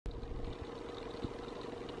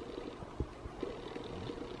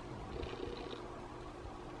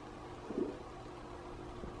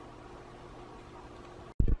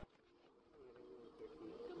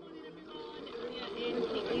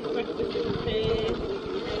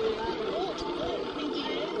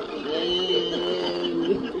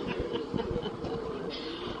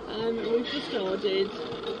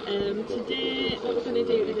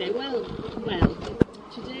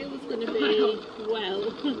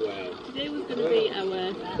Today was going to be our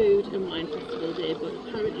food and wine festival day, but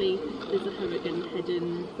apparently there's a hurricane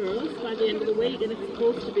heading for us by the end of the week, and it's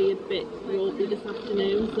supposed to be a bit ropey this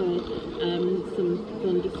afternoon, so some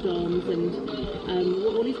thunderstorms, and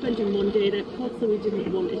we're only spending one day at Epcot, so we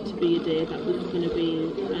didn't want it to be a day that was going to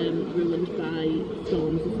be ruined by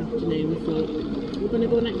storms this afternoon, so we're going to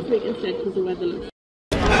go next week instead because the weather looks.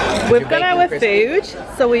 We've got our food,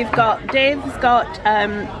 so we've got, Dave's got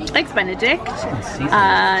Eggs Benedict,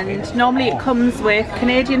 and normally it comes with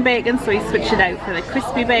Canadian bacon, so he switched it out for the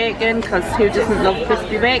crispy bacon, because who doesn't love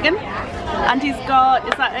crispy bacon? And he's got,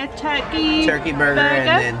 is that a turkey burger? And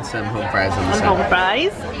then some home fries on the side. Home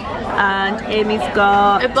fries. And Amy's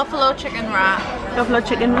got a buffalo chicken wrap.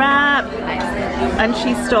 Nice. And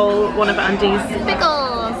she stole one of Andy's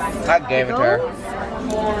pickles. I gave it to her.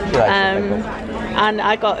 And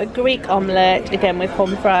I got a Greek omelette, again with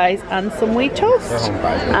home fries and some wheat toast.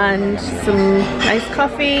 And some nice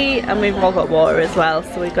coffee, and we've all got water as well,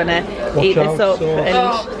 so we're gonna eat this up.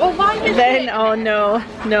 And then, oh no.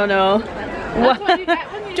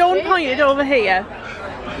 Don't point it over here.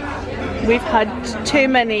 We've had too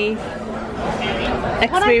many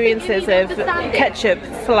experiences of ketchup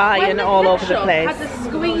flying all over the place. Has a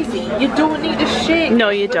squeezy. You don't need a shake. No,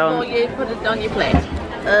 you don't. Before you put it on your plate.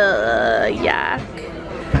 Yuck.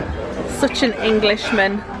 Such an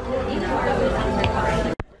Englishman.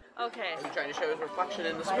 Okay. I'm trying to show his reflection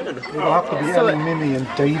in the spoon. It'll have to be Ellen, Minnie and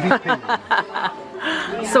Davy P.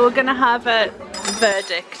 So we're gonna have a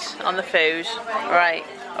verdict on the food. Right.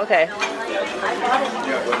 Okay.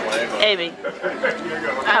 Amy,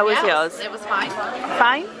 how was yours? It was fine.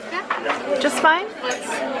 Fine? Yeah. Just fine?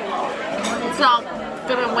 It's not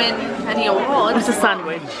gonna win any awards. It was a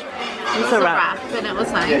sandwich. It was a wrap, and it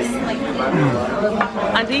was nice.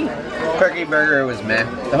 Andy? Turkey burger was meh.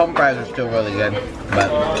 The home fries are still really good,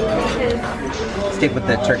 but stick with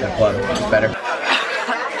the turkey club. It's better.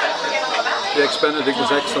 The Eggs Benedict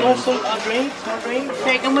was excellent.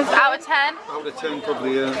 Bacon was out of 10. Out of 10,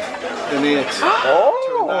 probably an 8. Oh!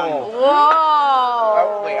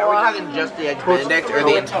 Whoa! Wait, are we talking just the Eggs Benedict or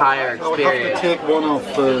the entire I would have experience? to take one off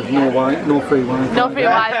for no free Wi-Fi. No free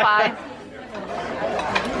Wi-Fi.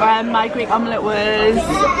 My Greek omelette was,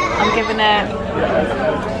 I'm giving it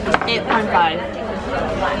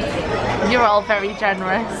 8.5. You're all very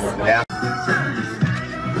generous. Yeah.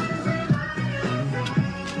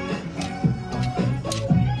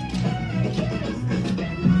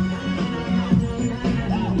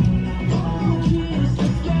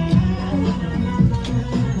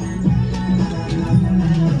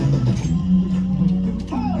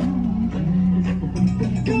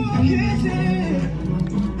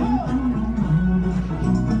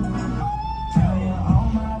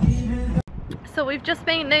 So we've just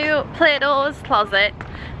been to Plato's closet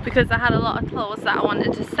because I had a lot of clothes that I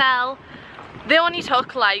wanted to sell. They only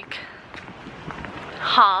took like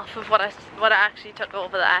half of what I actually took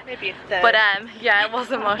over there. Maybe a third. But yeah, it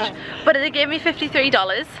wasn't much. But they gave me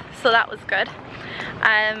 $53, so that was good.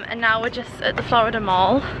 And now we're just at the Florida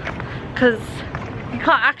Mall because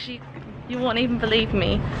you won't even believe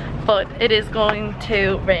me, but it is going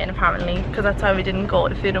to rain apparently, because that's why we didn't go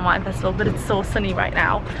to the Food and Wine Festival. But it's so sunny right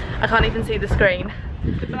now, I can't even see the screen.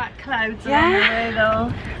 The black clouds along the way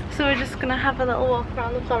though. So we're just gonna have a little walk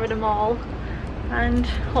around the Florida Mall and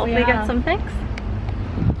hopefully get some things.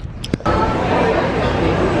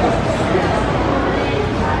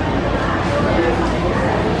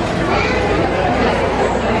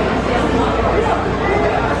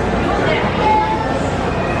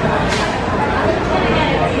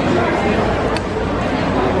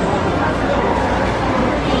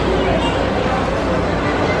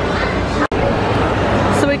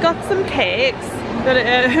 Got some cakes, but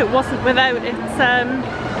it wasn't without its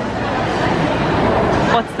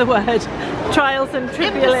what's the word? Trials and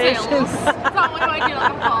tribulations. That's not what you're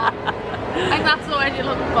looking for. And that's the word you're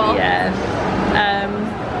looking for. Yeah.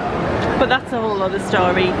 But that's a whole other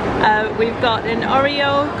story. We've got an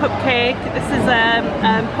Oreo cupcake. This is a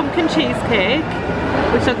pumpkin cheesecake,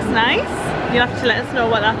 which looks nice. You'll have to let us know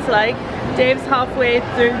what that's like. Dave's halfway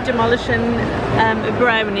through demolishing a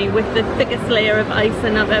brownie with the thickest layer of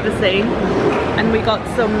icing I've ever seen. And we got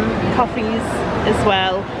some coffees as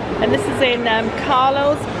well. And this is in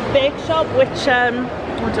Carlo's Bake Shop, which I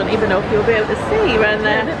don't even know if you'll be able to see around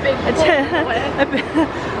there.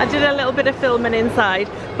 I did a little bit of filming inside,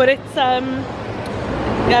 but it's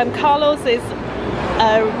Carlo's is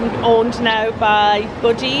owned now by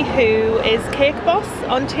Buddy, who is Cake Boss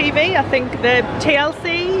on TV, I think the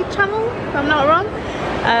TLC channel, if I'm not wrong.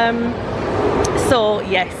 So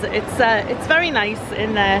yes, it's very nice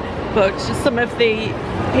in there, but some of the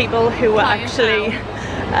people who were actually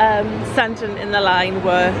standing in the line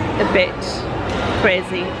were a bit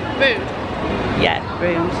crazy. Rude. Yeah,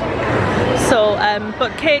 rude. So,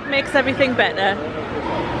 but cake makes everything better.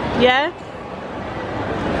 Yeah?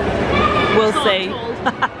 We'll see.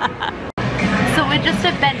 So we're just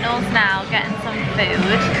at Bento's now getting some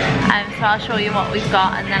food, so I'll show you what we've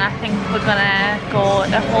got, and then I think we're gonna go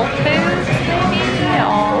to Whole Foods maybe,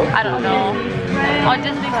 or I don't know, or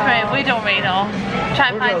Disney Springs, we don't really know. Try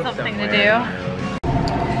and find something to do.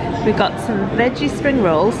 We've got some veggie spring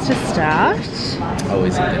rolls to start.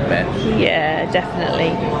 Always a good bet. Yeah,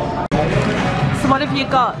 definitely. So what have you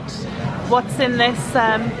got? What's in this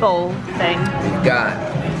bowl thing? We've got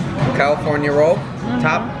California roll,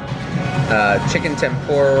 top, chicken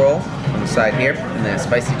tempura roll on the side here, and then a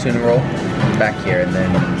spicy tuna roll back here, and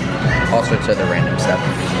then all sorts of other random stuff.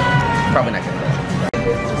 Probably not gonna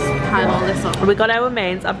Pile all this up. We got our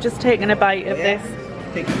mains. I've just taken a bite of this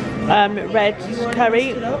red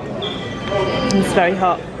curry. It's very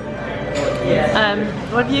hot.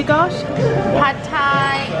 What have you got? Pad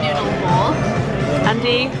Thai noodle bowl.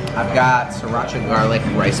 Andy? I've got sriracha garlic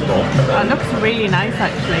rice bowl. It looks really nice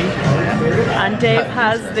actually. And Dave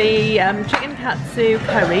has the chicken katsu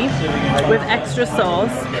curry with extra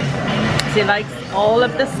sauce. So he likes all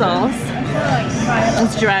of the sauce.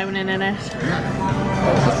 He's drowning in it.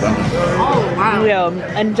 Oh wow. Yum.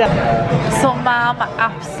 And So Mum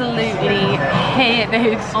absolutely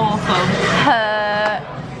hated her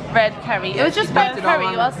red curry. It was just red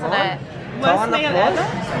curry, wasn't it? where's the other?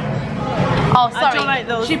 Oh, I don't sorry. like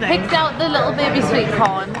those She things. picked out the little baby sweet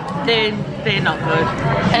corn, They're not good.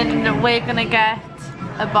 and we're gonna get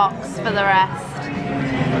a box for the rest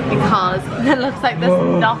because it looks like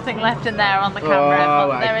there's nothing left in there on the camera,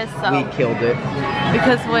 but there is some. We killed it.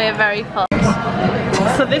 Because we're very full.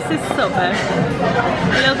 So this is supper.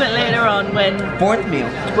 A little bit later on when Fourth meal.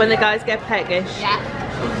 the guys get peckish. Yeah.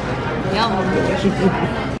 Yum.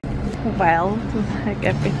 Well, like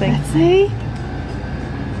everything. Let's see.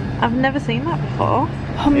 I've never seen that before.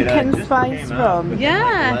 Pumpkin Spice Rum.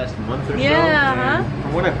 Yeah. Last month or so. Yeah, and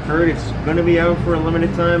From what I've heard, it's going to be out for a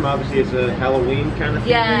limited time. Obviously, it's a Halloween kind of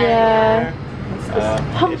thing. Yeah.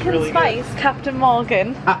 Yeah. Pumpkin really Spice, Captain Morgan.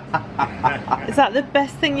 Is that the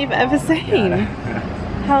best thing you've ever seen?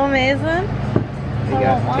 How amazing. We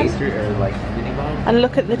got pastry or like mini bomb. And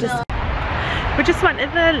look at the we just went to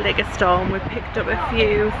the liquor store and we picked up a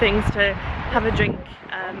few things to have a drink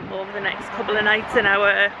over the next couple of nights in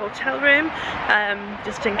our hotel room,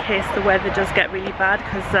 just in case the weather does get really bad,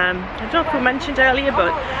 because I don't know if we mentioned earlier,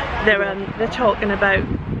 but they're talking about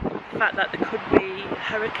the fact that there could be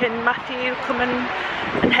Hurricane Matthew coming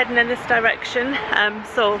and heading in this direction.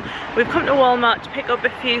 So we've come to Walmart to pick up a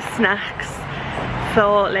few snacks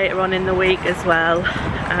for later on in the week as well,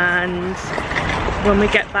 and when we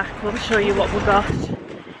get back we'll show you what we got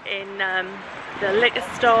in the liquor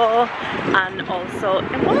store and also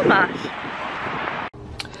in Walmart.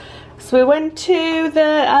 So we went to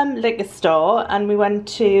the liquor store and we went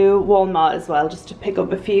to Walmart as well, just to pick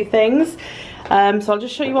up a few things. So I'll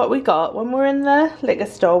just show you what we got. When we were in the liquor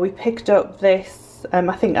store we picked up this,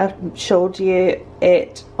 I think I showed you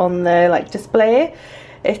it on the display.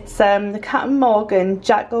 It's the Captain Morgan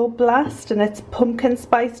Jacko Blast, and it's pumpkin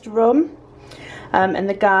spiced rum. And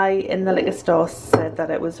the guy in the liquor store said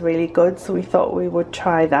that it was really good, so we thought we would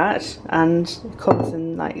try that, and it comes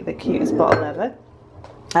in the cutest bottle ever.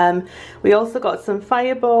 We also got some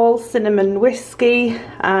Fireball cinnamon whiskey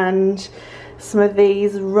and some of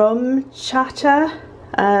these rum chatter,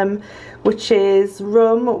 which is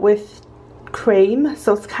rum with cream,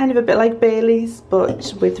 so it's kind of a bit like Bailey's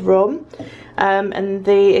but with rum. And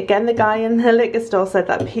again the guy in the liquor store said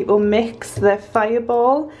that people mix their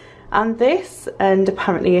Fireball and this, and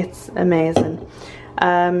apparently it's amazing.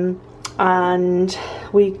 And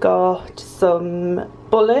we got some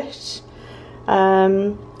Bullet,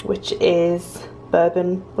 which is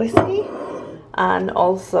bourbon whiskey, and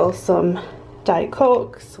also some Diet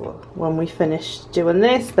Coke. So when we finish doing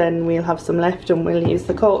this then we'll have some left and we'll use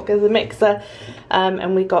the Coke as a mixer.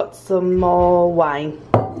 And we got some more wine,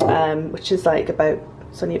 which is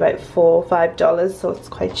it's only about $4 or $5, so it's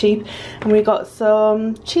quite cheap. And we got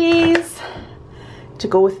some cheese to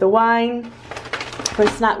go with the wine. For a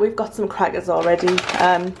snack we've got some crackers already,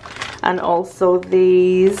 and also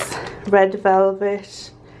these red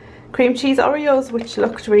velvet cream cheese Oreos, which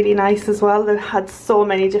looked really nice as well. They had so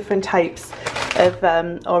many different types of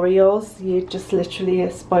Oreos, you just literally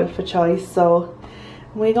are spoiled for choice, so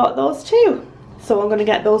we got those too. So I'm going to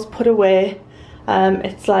get those put away.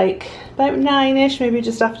 It's like about 9ish, maybe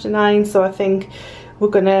just after 9, so I think we're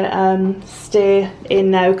gonna stay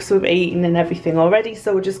in now because we've eaten and everything already,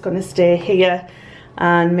 so we're just gonna stay here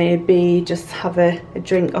and maybe just have a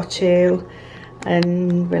drink or two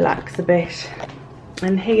and relax a bit.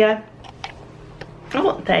 And here,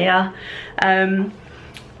 oh, there, and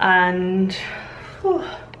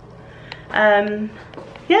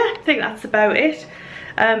yeah, I think that's about it.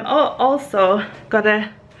 Oh, also got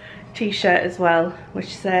a t-shirt as well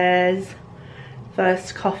which says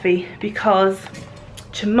first coffee, because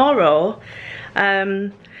tomorrow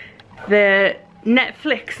the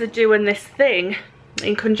Netflix are doing this thing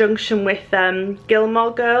in conjunction with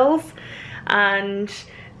Gilmore Girls, and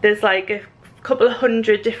there's like a couple of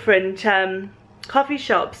hundred different coffee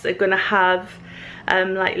shops are gonna have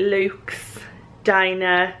like Luke's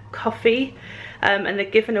Diner coffee, and they're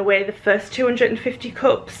giving away the first 250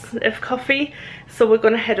 cups of coffee, so we're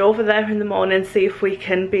going to head over there in the morning, see if we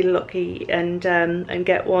can be lucky and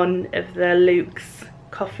get one of the Luke's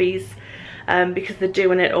coffees, because they're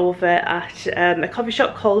doing it over at a coffee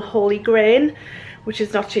shop called Holy Grain, which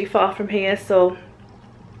is not too far from here, so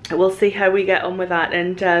we'll see how we get on with that,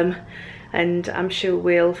 and I'm sure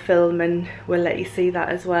we'll film and we'll let you see that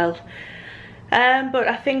as well. But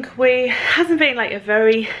I think hasn't been like a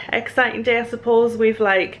very exciting day, I suppose. We've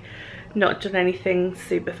like not done anything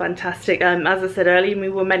super fantastic. As I said earlier, we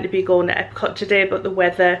were meant to be going to Epcot today, but the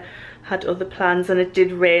weather had other plans and it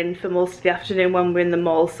did rain for most of the afternoon when we were in the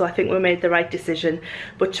mall, so I think we made the right decision.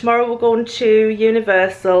 But tomorrow we're going to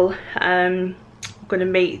Universal. We're going to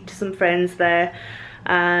meet some friends there,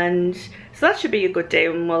 and so that should be a good day,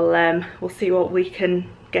 and we'll see what we can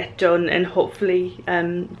get done, and hopefully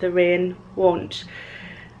the rain won't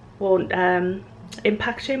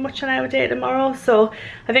impact too much on our day tomorrow. So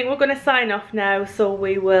I think we're going to sign off now, so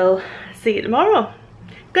we will see you tomorrow.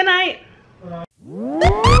 Good night.